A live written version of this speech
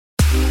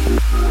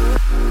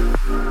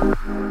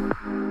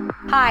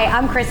Hi,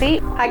 I'm Chrissy.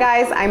 Hi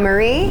guys, I'm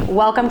Marie.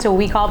 Welcome to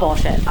We Call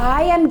Bullshit.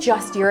 I am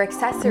just your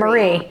accessory.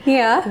 Marie.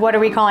 Yeah. What are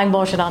we calling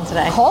bullshit on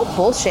today? Call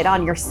bullshit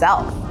on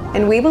yourself.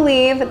 And we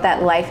believe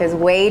that life is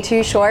way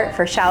too short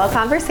for shallow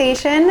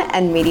conversation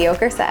and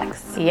mediocre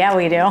sex. Yeah,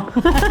 we do.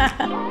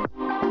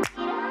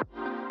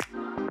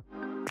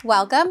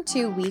 Welcome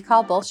to We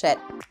Call Bullshit.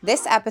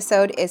 This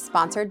episode is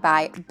sponsored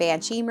by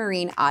Banshee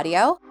Marine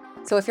Audio.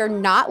 So if you're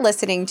not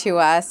listening to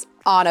us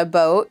on a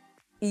boat,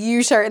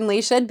 you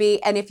certainly should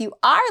be. And if you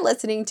are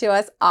listening to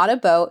us on a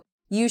boat,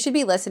 you should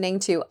be listening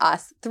to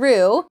us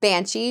through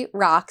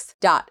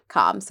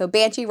BansheeRocks.com. So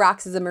Banshee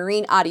Rocks is a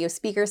marine audio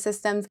speaker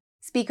system.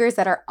 Speakers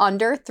that are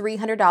under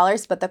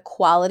 $300, but the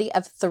quality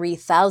of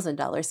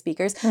 $3,000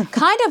 speakers.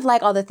 Kind of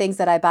like all the things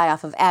that I buy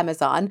off of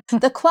Amazon.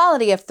 The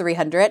quality of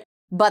 $300,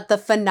 but the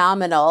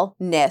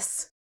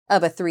phenomenalness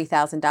of a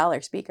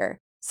 $3,000 speaker.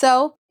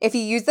 So if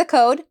you use the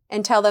code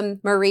and tell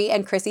them Marie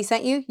and Chrissy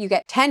sent you, you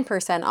get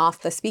 10%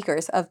 off the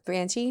speakers of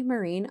Banshee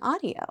Marine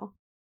Audio.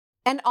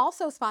 And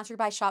also sponsored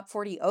by Shop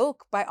 40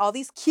 Oak, by all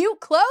these cute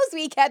clothes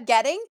we kept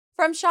getting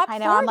from Shop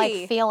 40. I know, I'm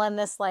like feeling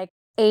this like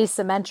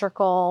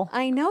asymmetrical.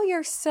 I know,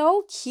 you're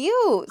so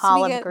cute.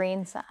 Olive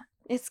green set.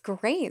 It's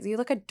great. You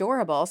look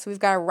adorable. So we've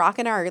got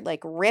rocking our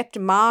like ripped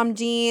mom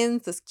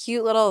jeans, this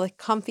cute little like,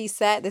 comfy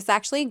set. This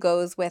actually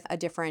goes with a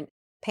different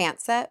pant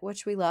set,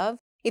 which we love.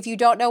 If you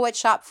don't know what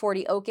Shop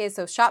 40 Oak is,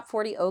 so Shop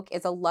 40 Oak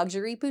is a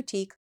luxury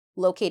boutique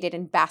located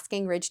in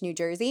Basking Ridge, New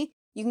Jersey.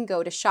 You can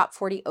go to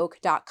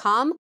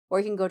shop40oak.com or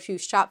you can go to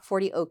Shop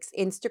 40 Oak's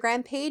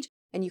Instagram page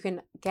and you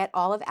can get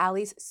all of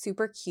Allie's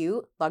super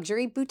cute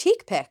luxury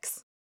boutique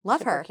pics.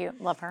 Love her.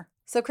 Cute. Love her.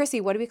 So Chrissy,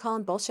 what are we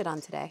calling bullshit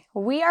on today?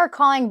 We are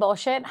calling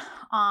bullshit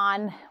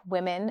on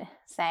women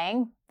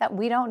saying that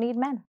we don't need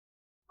men.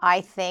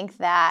 I think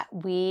that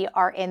we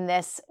are in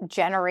this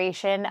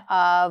generation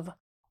of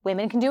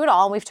women can do it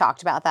all. We've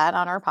talked about that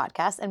on our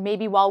podcast. And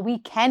maybe while we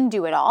can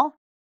do it all,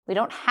 we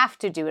don't have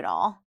to do it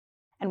all.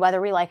 And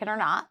whether we like it or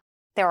not,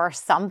 there are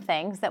some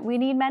things that we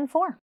need men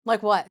for.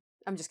 Like what?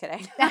 I'm just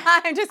kidding.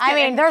 I'm just kidding. I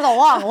mean, there's a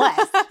long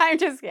list. I'm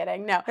just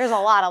kidding. No. There's a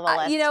lot on the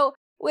list. You know,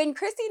 when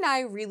Chrissy and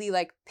I really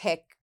like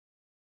pick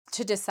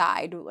to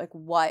decide like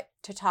what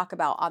to talk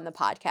about on the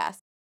podcast,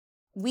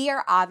 we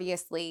are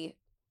obviously,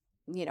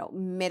 you know,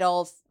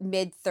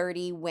 mid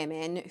 30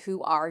 women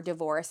who are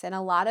divorced. And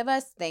a lot of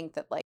us think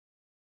that like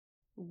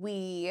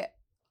we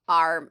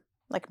are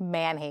like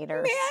man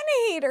haters.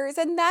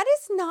 And that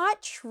is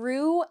not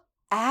true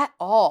at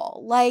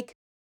all. Like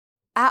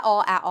at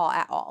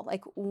all.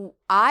 Like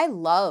I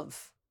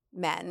love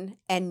men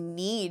and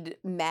need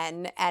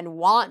men and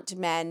want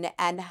men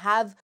and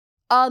have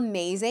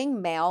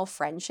amazing male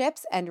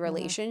friendships and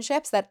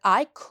relationships that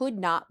I could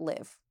not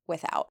live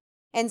without.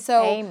 And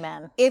so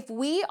Amen. If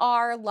we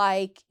are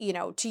like, you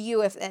know, to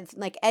you, if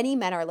like any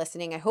men are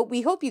listening,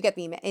 we hope you get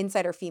the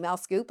insider female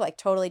scoop, like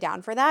totally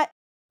down for that.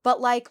 But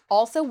like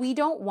also we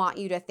don't want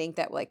you to think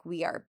that like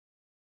we are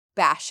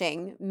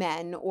bashing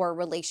men or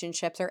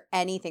relationships or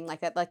anything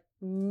like that. Like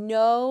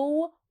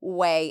no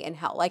way in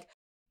hell. Like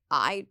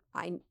I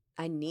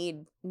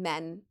need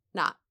men,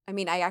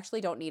 I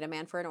actually don't need a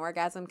man for an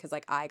orgasm because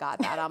like I got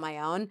that on my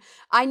own.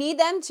 I need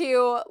them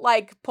to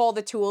like pull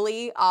the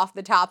toolie off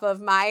the top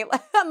of my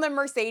the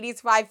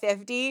Mercedes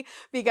 550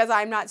 because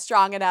I'm not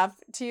strong enough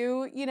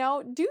to, you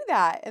know, do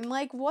that. And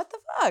like what the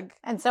fuck?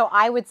 And so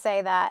I would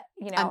say that,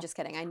 you know, I'm just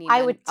kidding. I need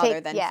men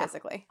other than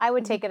physically. I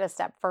would take it a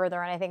step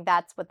further. And I think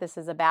that's what this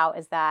is about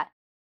is that,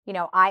 you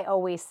know, I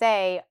always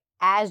say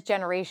as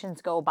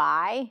generations go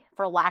by,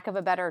 for lack of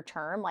a better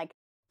term, like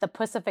the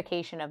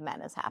pussification of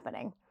men is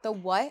happening. The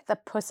what? The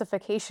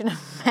pussification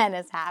of men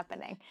is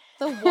happening.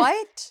 The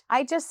what?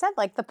 I just said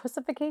like the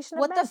pussification of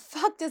what men. What the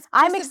fuck does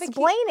I'm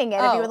explaining it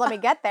if you would let me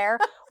get there.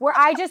 Where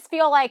I just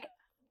feel like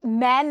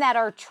men that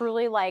are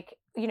truly like,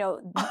 you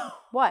know,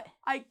 what?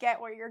 I get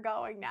where you're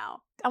going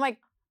now. I'm like,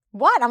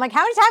 what? I'm like,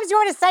 how many times do you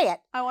want to say it?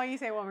 I want you to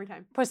say it one more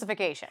time.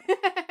 Pussification.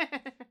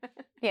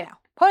 You know,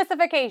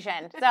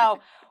 pussification. So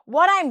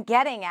what I'm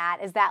getting at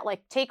is that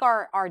like take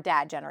our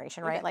dad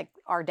generation, right? Okay. Like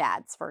our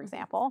dads, for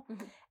example.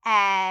 Mm-hmm.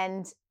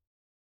 And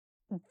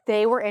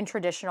they were in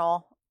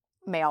traditional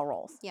male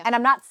roles. Yeah. And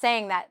I'm not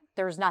saying that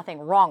there's nothing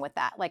wrong with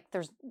that. Like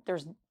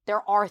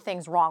there are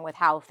things wrong with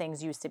how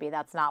things used to be.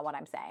 That's not what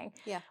I'm saying.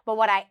 Yeah. But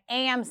what I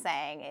am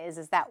saying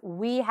is that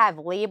we have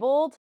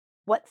labeled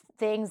what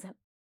things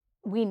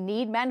we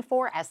need men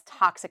for as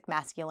toxic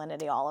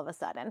masculinity all of a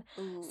sudden.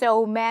 Ooh.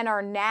 So men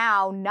are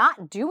now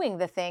not doing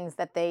the things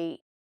that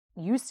they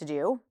used to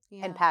do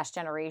in past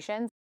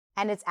generations.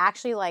 And it's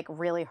actually like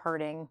really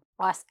hurting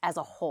us as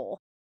a whole.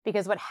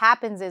 Because what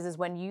happens is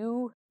when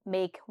you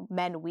make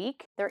men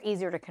weak, they're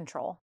easier to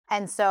control.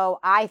 And so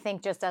I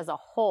think just as a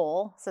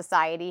whole,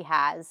 society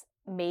has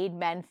made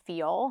men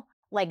feel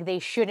like they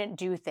shouldn't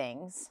do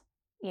things,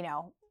 you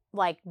know,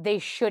 like they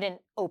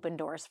shouldn't open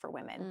doors for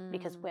women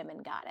because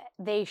women got it.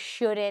 They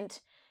shouldn't,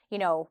 you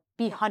know,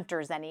 be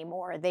hunters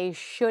anymore. They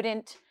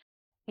shouldn't,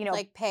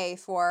 like pay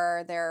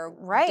for their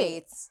Right.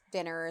 dates,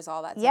 dinners,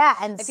 all that stuff. Yeah,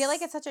 and I feel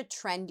like it's such a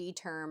trendy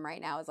term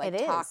right now, is like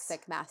it is.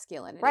 toxic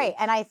masculinity. Right,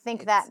 and I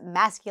think that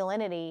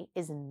masculinity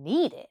is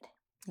needed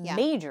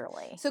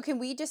majorly. So can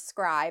we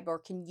describe, or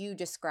can you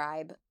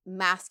describe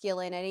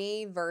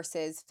masculinity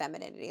versus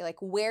femininity? Like,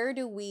 where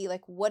do we,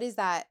 like, what is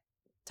that?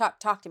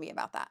 Talk to me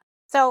about that.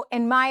 So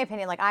in my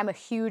opinion, like I'm a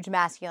huge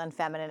masculine,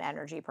 feminine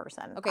energy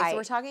person. Okay, so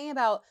we're talking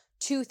about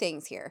two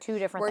things here. Two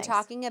different things. We're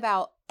talking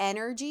about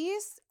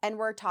energies, and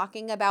we're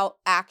talking about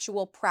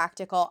actual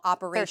practical,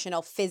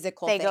 operational,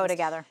 physical They things. go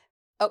together.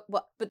 Oh,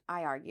 well, but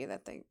I argue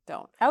that they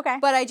don't. Okay.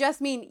 But I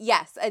just mean,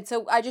 yes. And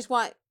so I just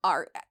want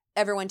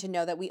everyone to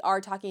know that we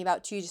are talking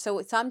about two.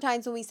 So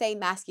sometimes when we say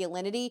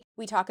masculinity,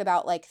 we talk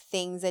about like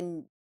things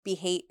and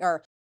behavior,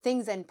 or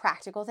things and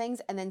practical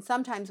things. And then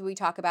sometimes when we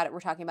talk about it,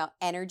 we're talking about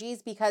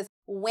energies, because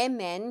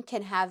women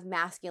can have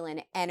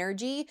masculine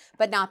energy,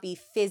 but not be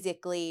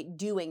physically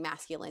doing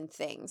masculine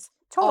things.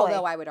 Totally.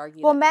 Although I would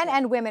argue well, men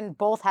and women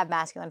both have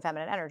masculine,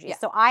 feminine energy. Yeah.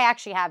 So I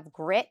actually have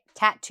grit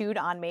tattooed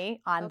on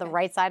me on the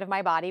right side of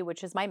my body,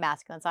 which is my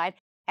masculine side.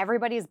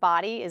 Everybody's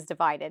body is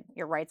divided.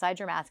 Your right side's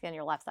your masculine,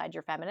 your left side's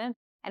your feminine.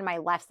 And my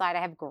left side,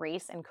 I have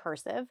grace and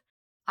cursive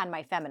on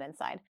my feminine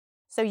side.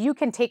 So you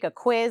can take a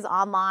quiz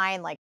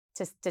online, like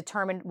to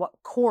determine what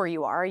core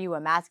you are. Are you a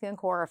masculine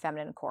core or a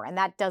feminine core? And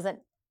that doesn't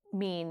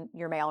mean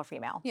you're male or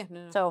female. Yeah.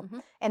 No. So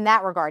in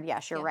that regard,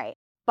 yes, you're right.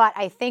 But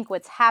I think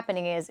what's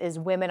happening is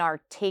women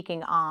are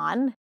taking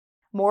on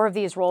more of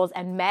these roles,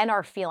 and men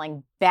are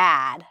feeling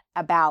bad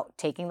about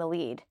taking the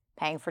lead,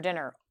 paying for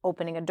dinner,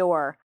 opening a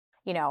door,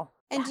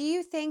 And do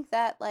you think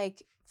that,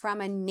 like,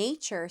 from a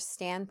nature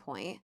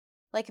standpoint,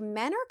 like,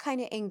 men are kind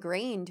of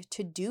ingrained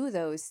to do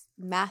those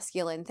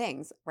masculine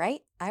things,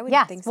 right? I would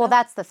think so. Well,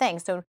 that's the thing.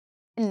 So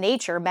in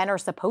nature, men are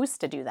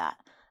supposed to do that.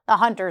 The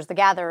hunters, the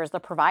gatherers, the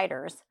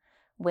providers.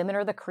 Women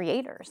are the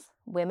creators.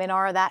 Women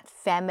are that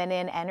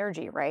feminine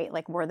energy, right?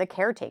 Like we're the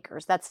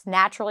caretakers. That's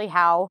naturally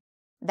how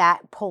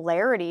that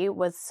polarity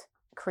was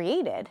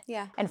created.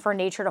 Yeah. And for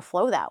nature to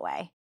flow that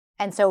way.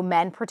 And so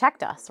men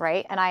protect us,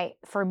 right? And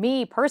for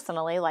me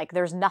personally, like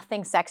there's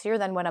nothing sexier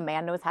than when a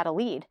man knows how to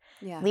lead.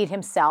 Yeah. Lead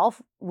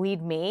himself,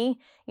 lead me,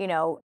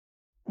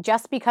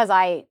 just because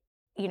I,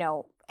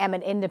 am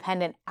an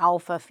independent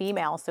alpha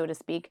female, so to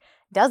speak,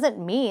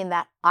 doesn't mean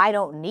that I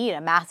don't need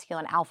a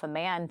masculine alpha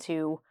man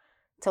to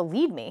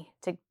lead me,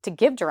 to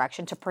give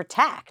direction, to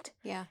protect,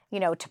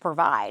 to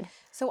provide.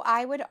 So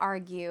I would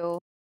argue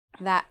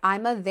that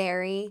I'm a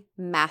very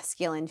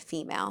masculine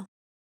female,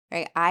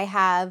 right? I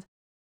have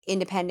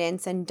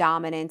independence and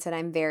dominance, and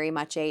I'm very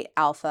much a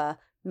alpha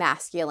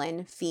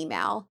masculine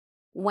female.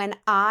 When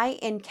I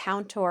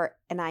encounter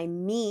and I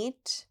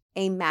meet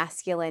a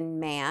masculine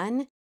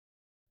man,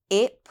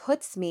 it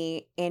puts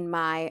me in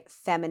my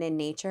feminine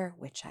nature,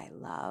 which I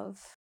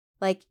love.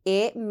 Like,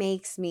 it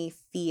makes me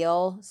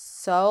feel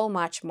so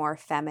much more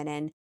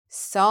feminine,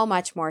 so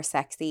much more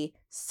sexy,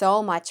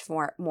 so much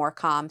more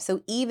calm.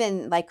 So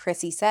even like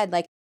Chrissy said,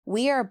 like,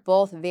 we are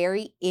both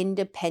very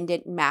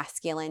independent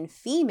masculine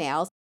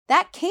females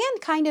that can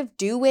kind of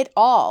do it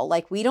all.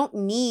 Like, we don't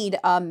need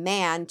a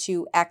man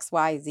to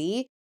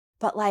XYZ,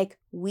 but like,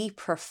 we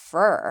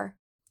prefer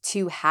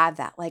to have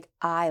that. Like,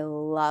 I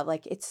love,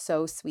 like, it's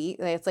so sweet.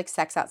 Like, it's like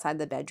sex outside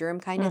the bedroom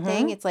kind of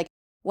thing. It's like,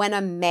 when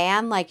a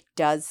man like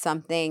does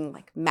something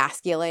like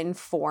masculine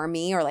for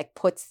me, or like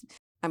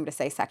I'm going to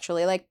say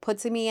sexually, like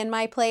puts me in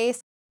my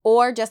place,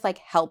 or just like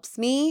helps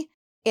me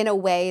in a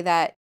way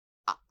that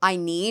I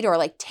need, or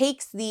like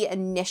takes the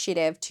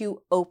initiative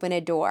to open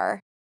a door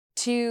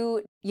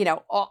to,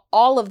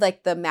 all of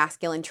like the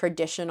masculine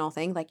traditional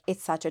thing, like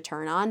it's such a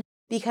turn on,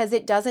 because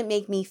it doesn't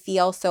make me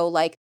feel so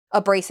like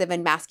abrasive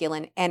and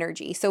masculine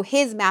energy. So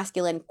his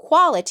masculine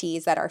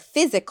qualities that are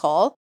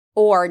physical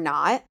or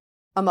not,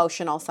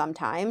 emotional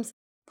sometimes,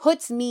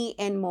 puts me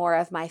in more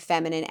of my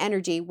feminine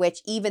energy,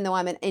 which even though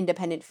I'm an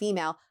independent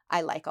female,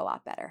 I like a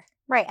lot better.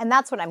 Right. And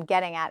that's what I'm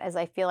getting at, is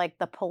I feel like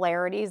the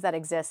polarities that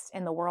exist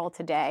in the world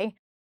today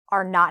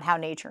are not how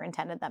nature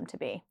intended them to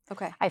be.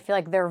 Okay. I feel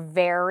like they're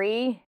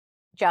very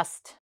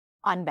just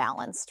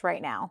unbalanced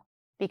right now,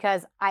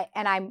 because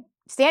I'm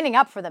standing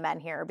up for the men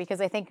here,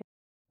 because I think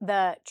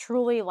the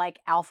truly like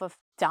alpha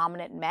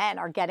dominant men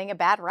are getting a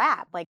bad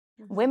rap. Like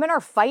women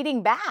are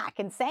fighting back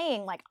and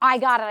saying like, I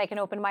got it. I can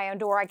open my own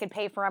door. I can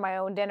pay for my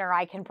own dinner.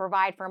 I can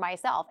provide for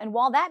myself. And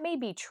while that may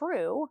be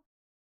true,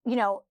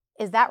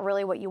 is that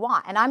really what you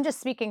want? And I'm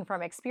just speaking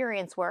from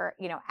experience where,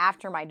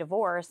 after my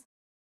divorce,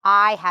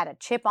 I had a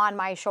chip on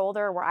my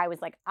shoulder where I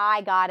was like,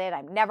 I got it.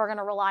 I'm never going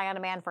to rely on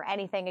a man for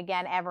anything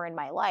again ever in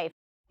my life.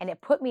 And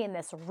it put me in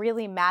this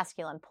really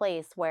masculine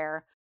place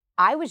where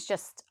I was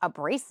just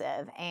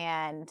abrasive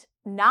and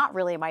not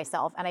really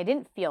myself, and I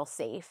didn't feel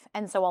safe.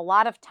 And so a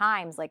lot of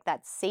times, like,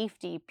 that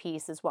safety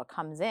piece is what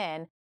comes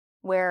in,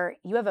 where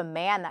you have a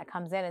man that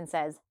comes in and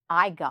says,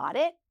 I got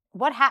it.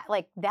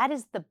 Like, that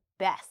is the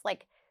best.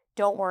 Like,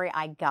 don't worry,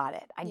 I got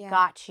it. I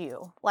got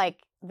you.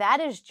 Like, that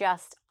is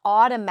just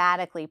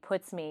automatically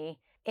puts me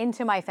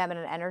into my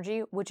feminine energy,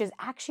 which is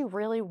actually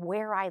really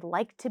where I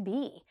like to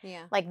be.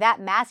 Yeah. Like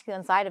that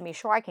masculine side of me,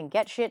 sure, I can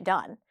get shit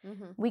done.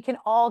 We can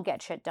all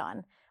get shit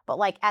done. But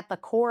like at the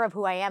core of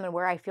who I am and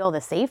where I feel the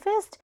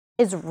safest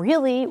is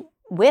really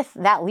with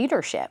that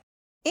leadership.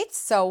 It's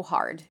so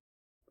hard.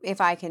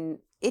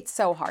 It's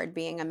so hard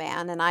being a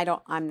man, and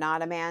I'm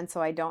not a man,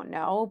 so I don't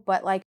know.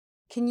 But like,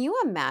 can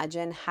you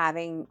imagine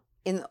having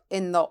in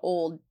the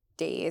old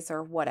days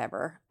or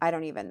whatever? I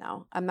don't even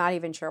know. I'm not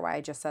even sure why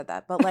I just said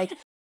that. But like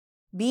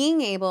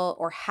being able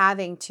or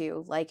having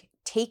to like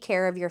take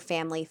care of your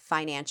family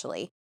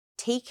financially,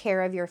 take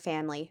care of your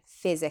family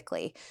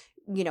physically,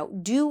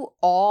 do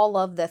all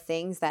of the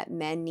things that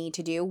men need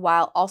to do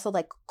while also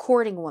like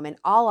courting a woman.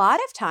 A lot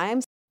of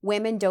times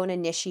women don't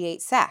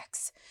initiate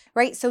sex,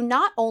 right? So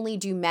not only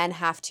do men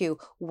have to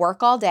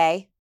work all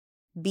day,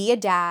 be a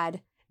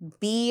dad,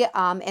 be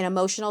an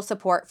emotional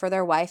support for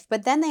their wife,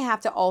 but then they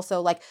have to also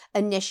like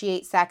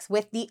initiate sex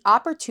with the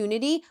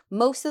opportunity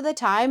most of the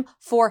time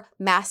for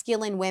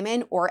masculine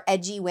women or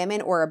edgy women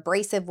or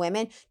abrasive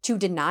women to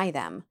deny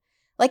them.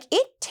 Like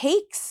it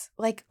takes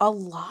like a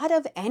lot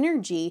of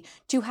energy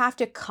to have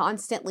to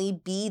constantly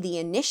be the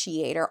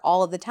initiator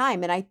all of the time.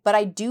 But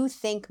I do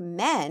think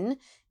men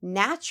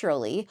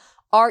naturally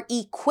are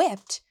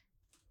equipped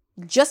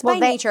just by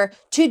nature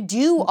to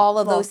do all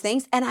of those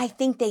things. And I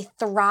think they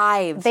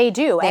thrive. They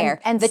do. There.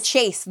 And the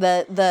chase,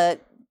 the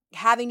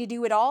having to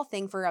do it all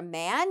thing for a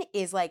man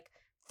is like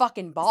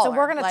fucking baller. So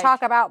we're going to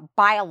talk about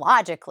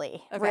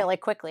biologically really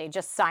quickly,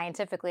 just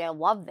scientifically. I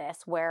love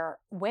this, where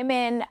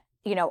women,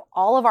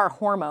 all of our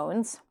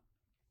hormones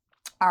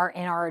are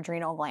in our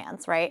adrenal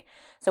glands, right?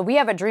 So we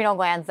have adrenal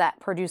glands that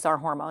produce our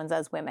hormones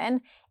as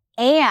women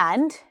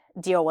and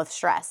deal with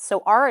stress.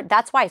 So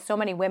that's why so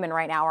many women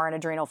right now are in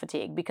adrenal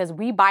fatigue, because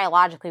we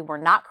biologically were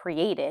not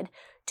created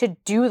to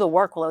do the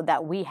workload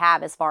that we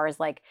have as far as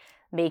like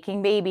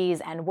making babies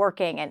and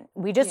working, and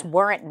we just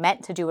weren't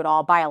meant to do it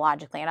all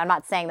biologically. And I'm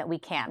not saying that we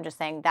can't, I'm just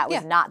saying that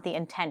was not the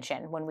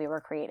intention when we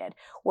were created.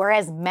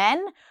 Whereas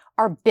men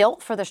are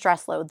built for the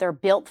stress load. They're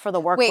built for the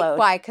workload. Wait,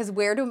 why? Because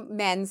where do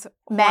men's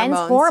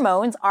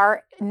hormones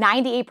are,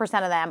 98%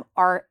 of them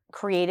are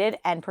created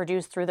and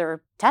produced through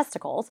their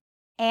testicles.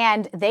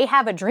 And they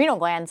have adrenal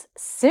glands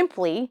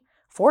simply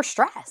for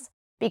stress,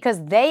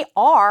 because they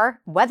are,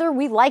 whether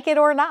we like it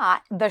or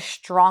not, the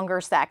stronger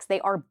sex.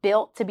 They are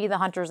built to be the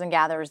hunters and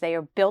gatherers. They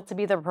are built to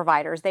be the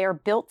providers. They are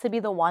built to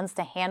be the ones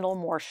to handle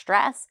more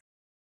stress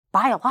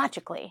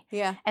biologically.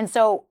 Yeah. And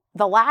so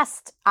the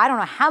last, I don't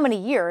know how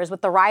many years,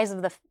 with the rise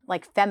of the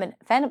like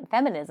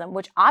feminism,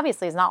 which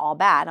obviously is not all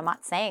bad, I'm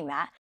not saying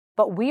that,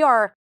 but we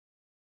are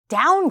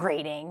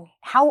downgrading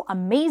how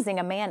amazing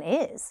a man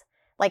is.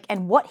 Like,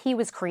 and what he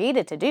was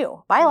created to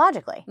do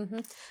biologically.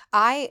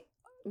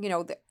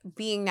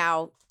 Being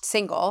now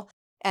single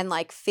and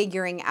like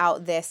figuring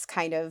out this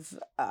kind of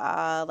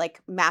like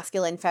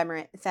masculine,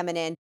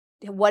 feminine,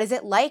 what is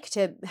it like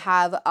to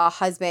have a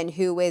husband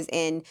who is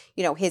in,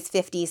 his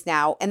 50s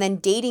now, and then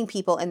dating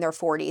people in their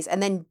 40s,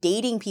 and then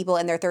dating people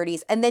in their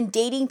 30s, and then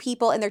dating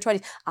people in their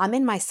 20s. I'm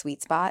in my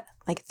sweet spot,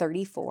 like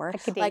 34. I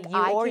could date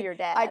you or your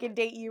dad. I could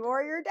date you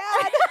or your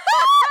dad.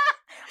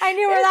 I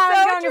knew where that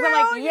was going, because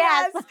I'm like,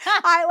 yes.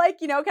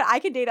 I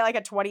could date like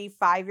a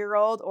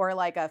 25-year-old or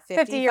like a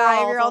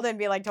 55-year-old and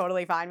be like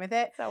totally fine with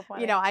it. So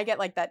funny. I get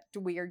like that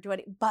weird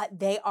 20, but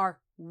they are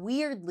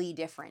weirdly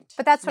different.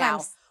 But that's what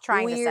I'm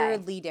trying to say.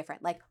 Weirdly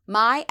different. Like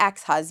my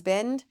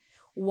ex-husband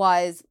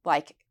was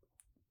like,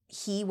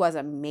 he was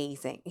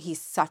amazing. He's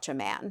such a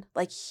man.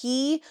 Like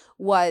he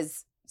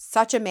was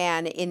such a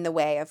man in the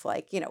way of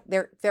like,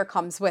 there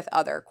comes with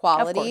other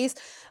qualities,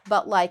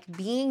 but like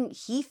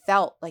he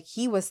felt like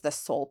he was the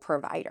sole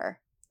provider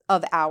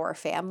of our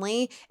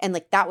family. And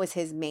like, that was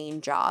his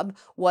main job,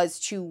 was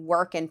to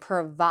work and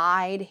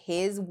provide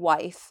his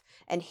wife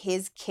and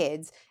his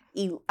kids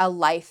a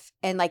life.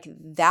 And like,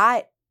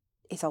 that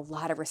is a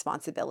lot of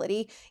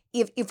responsibility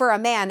if for a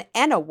man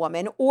and a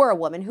woman, or a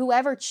woman,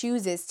 whoever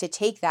chooses to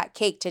take that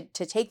cake, to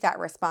take that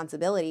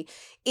responsibility.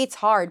 It's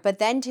hard. But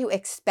then to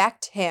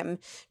expect him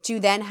to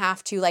then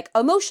have to like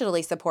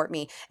emotionally support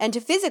me and to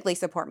physically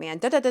support me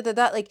and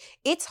like,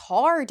 it's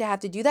hard to have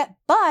to do that.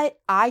 But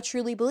I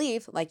truly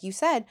believe, like you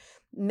said,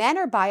 men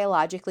are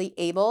biologically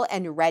able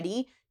and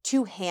ready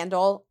to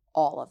handle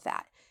all of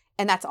that.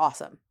 And that's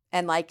awesome.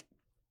 And like,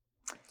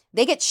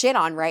 they get shit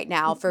on right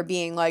now for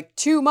being like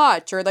too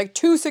much or like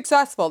too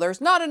successful. There's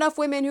not enough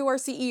women who are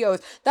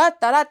CEOs.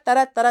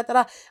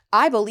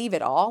 I believe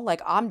it all.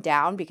 Like, I'm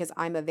down, because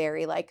I'm a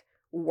very like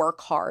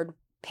work hard,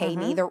 pay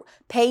me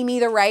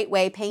the right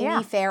way, pay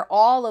me fair,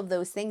 all of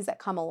those things that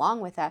come along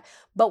with that.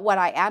 But what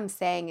I am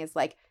saying is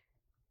like,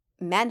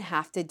 men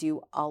have to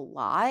do a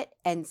lot,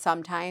 and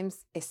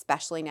sometimes,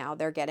 especially now,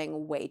 they're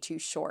getting way too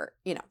short.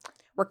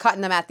 We're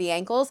cutting them at the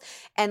ankles.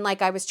 And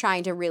like I was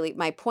trying to really,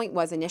 my point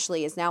was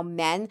initially is now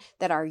men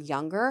that are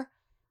younger,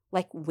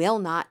 like, will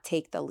not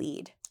take the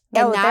lead.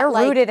 No, they're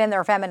rooted in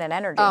their feminine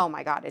energy. Oh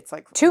my God. It's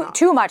like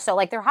too much. So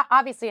like, there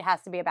obviously it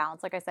has to be a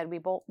balance. Like I said,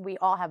 we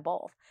all have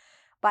both.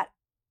 But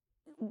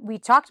we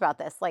talked about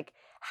this, like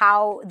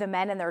how the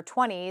men in their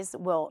 20s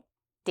will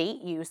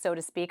date you, so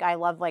to speak. I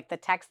love like the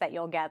texts that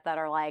you'll get that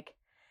are like,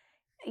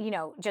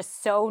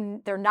 just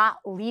so they're not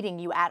leading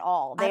you at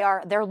all.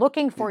 They're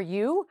looking for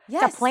you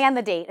to plan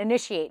the date,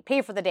 initiate,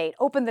 pay for the date,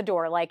 open the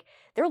door. Like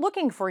they're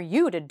looking for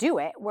you to do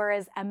it.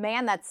 Whereas a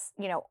man that's,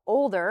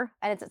 older,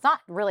 and it's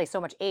not really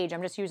so much age,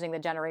 I'm just using the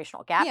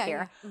generational gap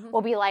here,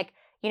 will be like,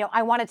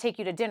 I want to take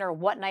you to dinner.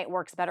 What night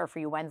works better for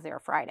you, Wednesday or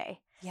Friday?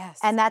 Yes.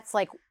 And that's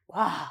like,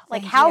 wow,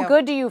 like how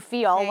good do you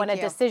feel when a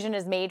decision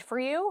is made for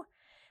you?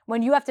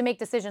 When you have to make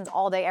decisions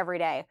all day, every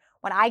day.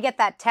 When I get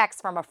that text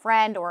from a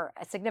friend or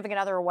a significant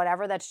other or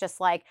whatever, that's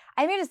just like,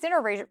 I made us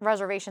dinner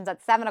reservations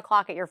at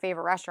 7:00 at your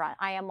favorite restaurant.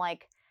 I am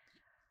like,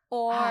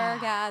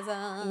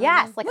 orgasm.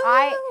 Yes. Like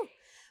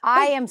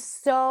I am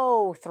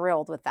so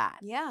thrilled with that.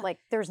 Yeah. Like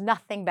there's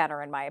nothing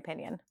better in my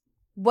opinion.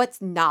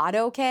 What's not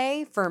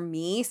okay for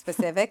me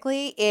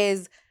specifically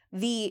is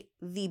the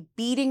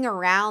beating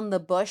around the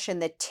bush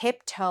and the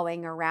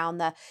tiptoeing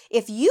around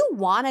if you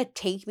want to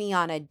take me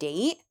on a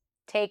date,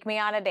 take me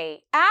on a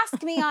date.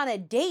 Ask me on a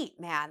date,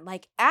 man.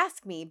 Like,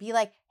 ask me. Be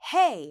like,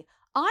 hey,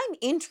 I'm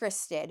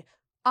interested.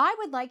 I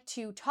would like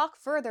to talk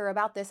further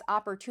about this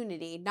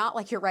opportunity. Not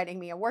like you're writing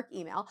me a work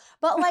email,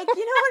 but like,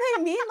 you know what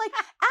I mean? Like,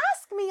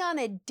 ask me on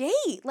a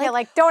date. Like,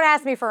 like don't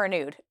ask me for a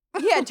nude.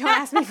 Yeah, don't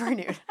ask me for a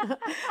nude.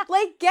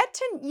 Like, get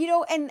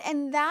to,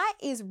 and that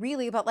is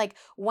really about like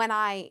when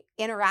I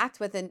interact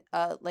with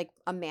a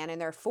man in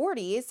their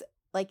 40s,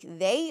 like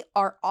they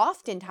are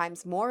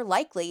oftentimes more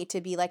likely to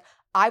be like,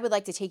 I would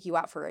like to take you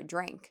out for a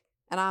drink.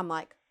 And I'm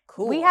like,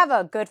 cool. We have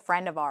a good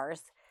friend of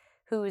ours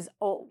who's,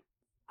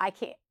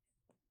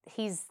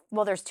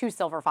 there's 2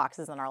 silver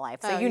foxes in our life.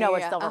 So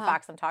which silver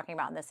fox I'm talking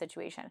about in this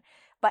situation.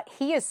 But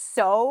he is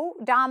so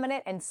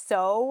dominant and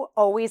so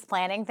always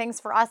planning things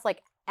for us,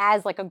 like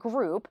as like a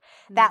group,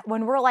 that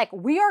when we're like,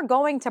 we are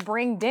going to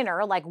bring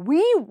dinner, like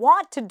we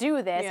want to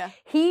do this,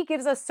 he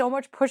gives us so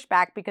much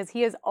pushback because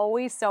he is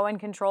always so in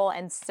control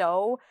and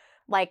so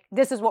like,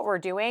 this is what we're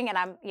doing. And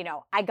I'm,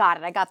 I got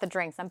it. I got the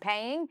drinks. I'm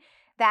paying.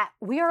 That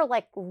we are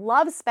like,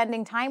 love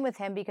spending time with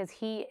him because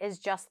he is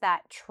just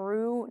that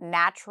true,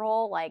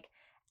 natural, like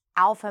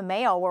alpha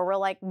male where we're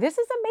like, this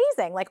is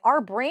amazing. Like our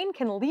brain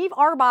can leave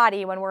our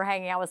body when we're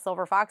hanging out with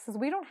silver foxes.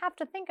 We don't have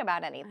to think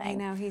about anything. I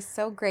know. He's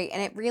so great.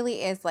 And it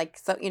really is like,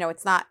 so,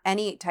 it's not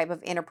any type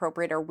of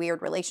inappropriate or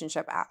weird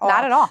relationship at all.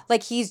 Not at all.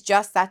 Like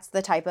that's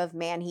the type of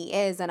man he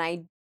is. And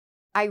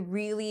I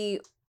really,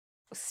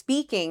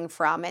 speaking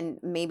from, and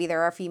maybe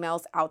there are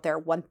females out there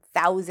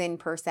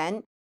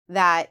 1000%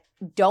 that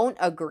don't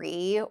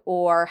agree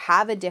or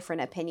have a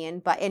different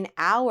opinion, but in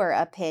our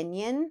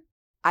opinion,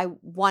 I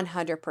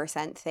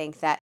 100% think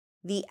that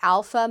the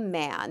alpha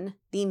man,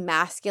 the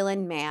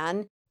masculine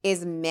man,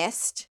 is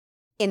missed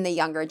in the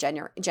younger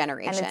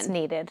generation. And it's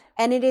needed.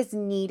 And it is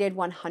needed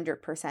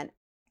 100%.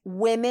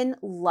 Women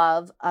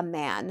love a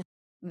man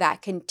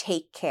that can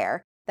take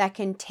care, that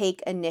can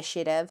take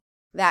initiative,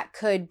 that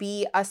could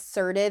be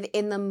assertive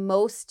in the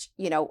most,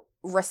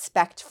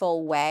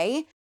 respectful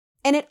way.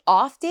 And it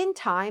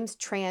oftentimes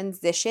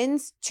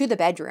transitions to the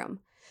bedroom.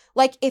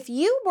 Like if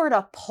you were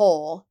to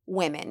poll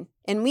women,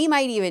 and we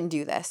might even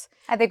do this,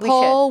 I think we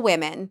poll should.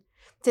 Women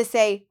to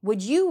say,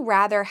 would you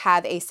rather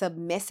have a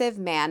submissive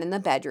man in the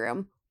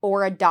bedroom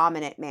or a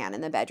dominant man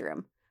in the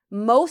bedroom?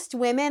 Most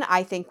women,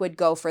 I think, would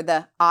go for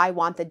I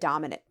want the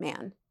dominant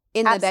man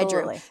in the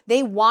bedroom.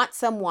 They want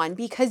someone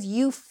because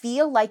you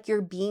feel like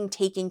you're being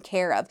taken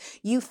care of.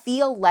 You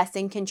feel less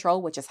in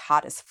control, which is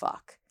hot as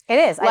fuck. It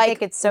is. I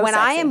think it's so when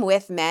sexy. I am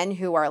with men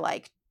who are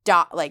like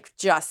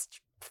just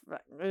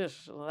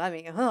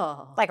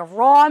like a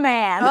raw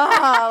man.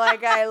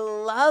 Like I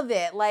love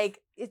it. Like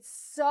it's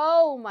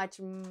so much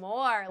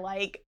more.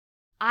 Like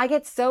I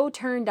get so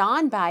turned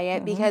on by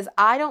it because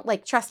I don't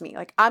trust me,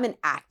 like I'm an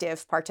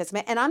active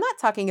participant, and I'm not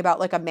talking about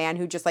like a man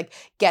who just like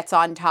gets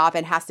on top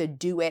and has to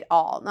do it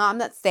all. No, I'm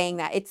not saying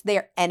that. It's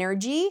their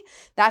energy.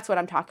 That's what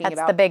I'm talking about.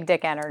 That's the big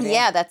dick energy.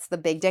 Yeah, that's the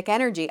big dick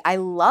energy. I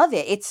love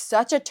it. It's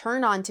such a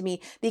turn on to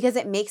me because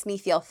it makes me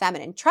feel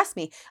feminine. Trust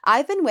me,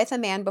 I've been with a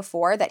man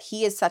before that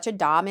he is such a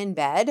dom in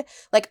bed.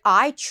 Like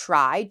I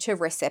tried to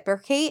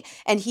reciprocate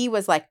and he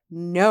was like,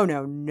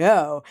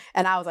 no.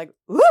 And I was like,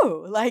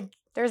 ooh, like,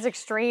 there's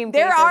extreme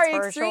there cases are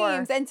for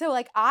extremes. Sure. And so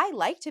like I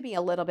like to be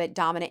a little bit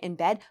dominant in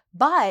bed,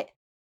 but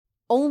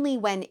only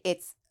when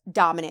it's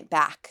dominant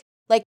back.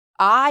 Like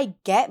I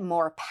get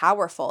more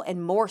powerful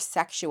and more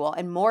sexual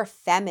and more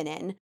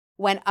feminine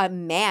when a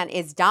man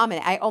is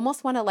dominant. I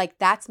almost want to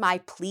that's my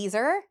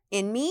pleaser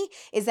in me,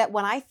 is that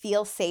when I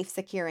feel safe,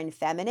 secure, and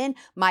feminine,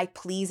 my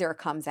pleaser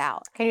comes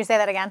out. Can you say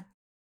that again?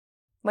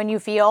 When you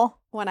feel?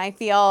 When I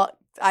feel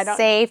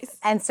safe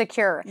and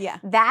secure. Yeah.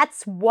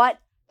 That's what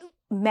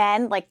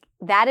men,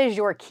 that is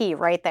your key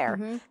right there.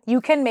 Mm-hmm. You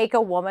can make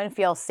a woman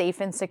feel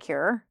safe and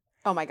secure.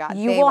 Oh my God.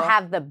 You will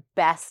have the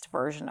best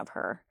version of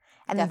her.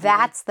 And Definitely.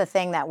 That's the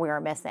thing that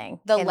we're missing.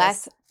 The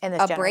less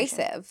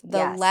abrasive,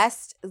 the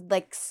less,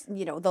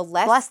 the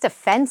less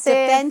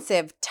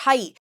defensive,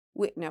 tight.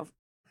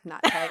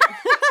 not tight.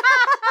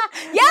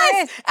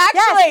 Yes,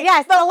 actually,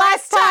 yes, the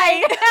less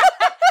tight,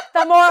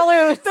 the more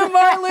loose. The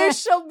more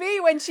loose she'll be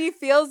when she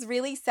feels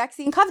really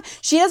sexy and confident.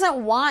 She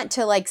doesn't want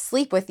to like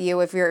sleep with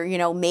you if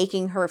you're,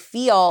 making her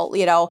feel,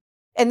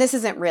 and this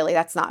isn't really,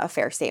 that's not a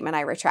fair statement.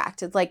 I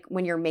retract. It's like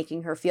when you're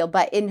making her feel,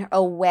 but in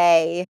a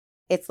way,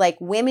 it's like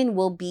women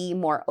will be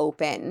more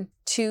open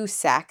to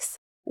sex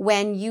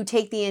when you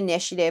take the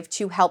initiative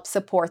to help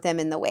support them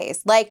in the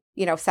ways. Like,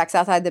 sex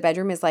outside the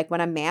bedroom is like when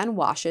a man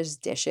washes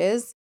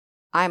dishes,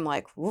 I'm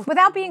like,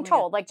 without being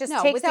told, like just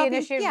takes the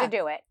initiative to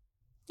do it.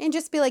 And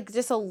just be like,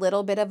 just a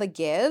little bit of a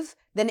give,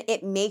 then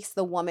it makes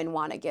the woman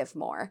want to give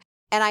more.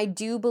 And I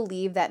do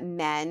believe that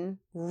men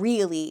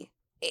really,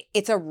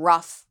 it's a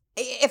rough,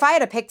 if I had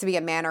to pick to be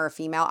a man or a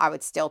female, I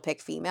would still pick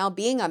female.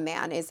 Being a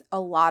man is a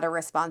lot of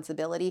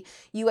responsibility.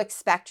 You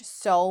expect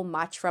so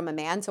much from a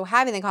man. So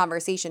having the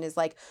conversation is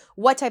like,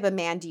 what type of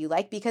man do you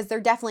like? Because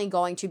they're definitely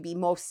going to be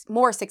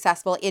more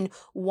successful in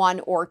one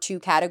or two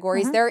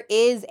categories. Mm-hmm. There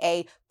is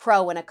a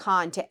pro and a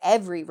con to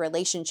every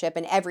relationship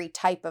and every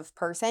type of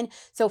person.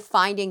 So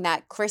finding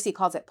that, Chrissy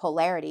calls it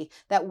polarity,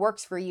 that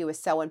works for you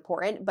is so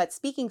important. But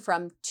speaking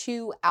from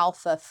two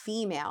alpha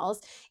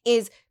females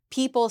is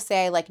people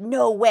say like,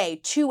 no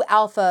way, two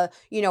alpha,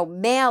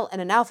 male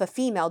and an alpha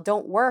female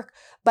don't work.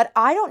 But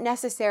I don't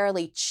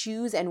necessarily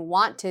choose and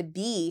want to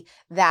be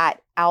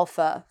that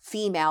alpha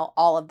female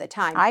all of the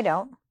time. I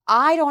don't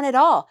at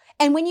all.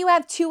 And when you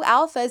have two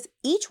alphas,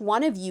 each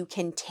one of you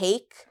can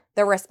take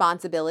the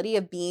responsibility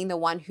of being the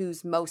one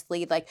who's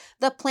mostly like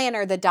the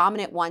planner, the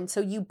dominant one.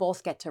 So you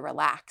both get to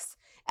relax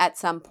at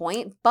some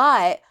point.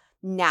 But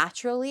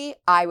naturally,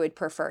 I would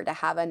prefer to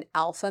have an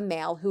alpha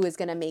male who is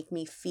going to make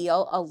me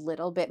feel a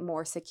little bit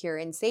more secure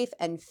and safe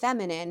and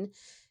feminine.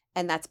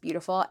 And that's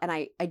beautiful. And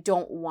I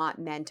don't want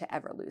men to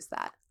ever lose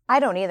that. I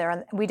don't either.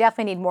 And we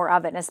definitely need more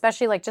of it. And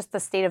especially like just the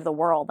state of the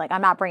world. Like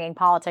I'm not bringing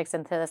politics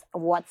into this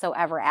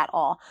whatsoever at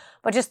all,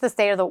 but just the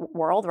state of the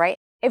world, right?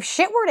 If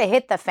shit were to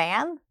hit the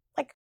fan,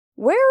 like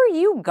where are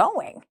you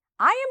going?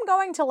 I am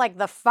going to like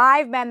the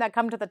 5 men that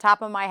come to the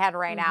top of my head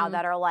right now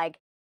that are like,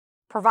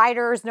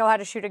 providers, know how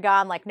to shoot a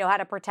gun, like know how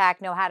to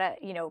protect, know how to,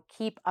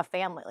 keep a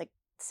family like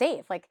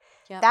safe. Like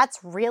that's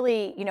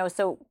really,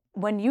 so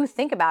when you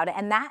think about it,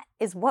 and that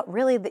is what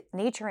really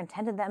nature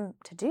intended them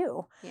to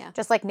do. Yeah.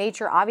 Just like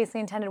nature obviously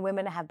intended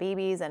women to have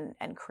babies and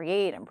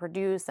create and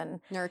produce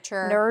and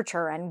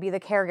nurture and be the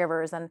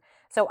caregivers. And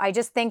so I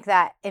just think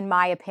that in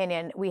my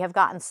opinion, we have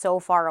gotten so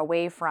far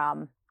away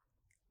from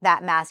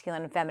that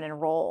masculine and feminine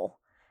role,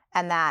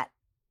 and that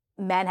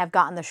men have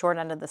gotten the short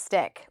end of the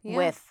stick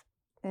with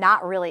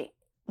not really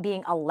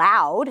being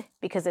allowed,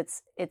 because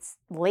it's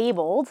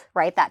labeled,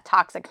 right, that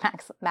toxic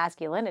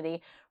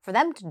masculinity, for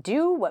them to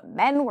do what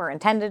men were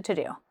intended to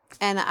do.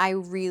 And I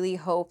really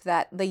hope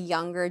that the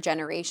younger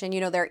generation,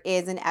 there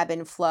is an ebb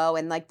and flow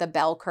and like the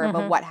bell curve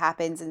of what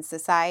happens in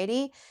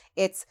society.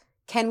 It's,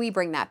 can we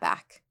bring that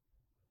back?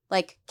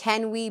 Like,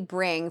 can we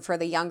bring for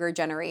the younger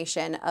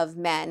generation of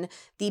men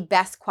the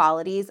best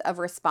qualities of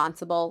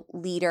responsible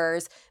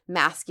leaders,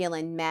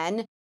 masculine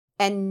men,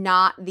 and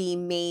not the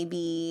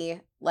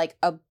maybe like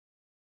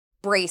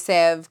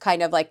abrasive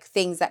kind of like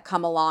things that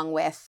come along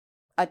with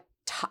a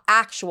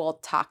actual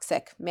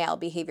toxic male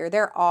behavior.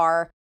 There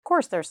are, of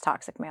course, there's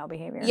toxic male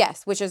behavior.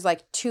 Yes, which is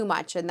like too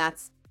much, and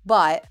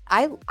but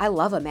I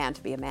love a man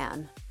to be a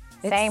man.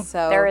 Same.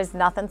 There is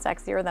nothing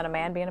sexier than a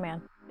man being a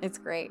man. It's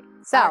great.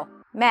 So,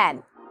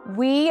 men,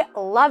 we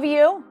love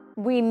you.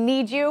 We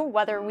need you,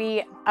 whether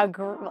we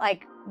agree,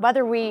 like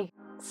whether we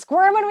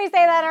squirm when we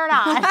say that or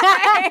not.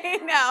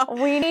 I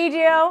know. We need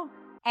you.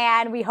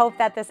 And we hope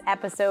that this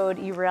episode,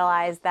 you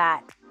realize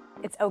that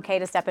it's okay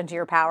to step into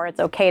your power. It's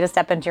okay to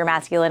step into your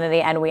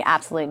masculinity, and we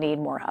absolutely need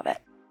more of it.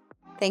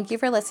 Thank you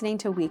for listening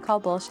to We Call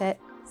Bullshit.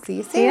 See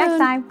you soon. See you next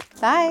time.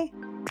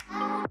 Bye.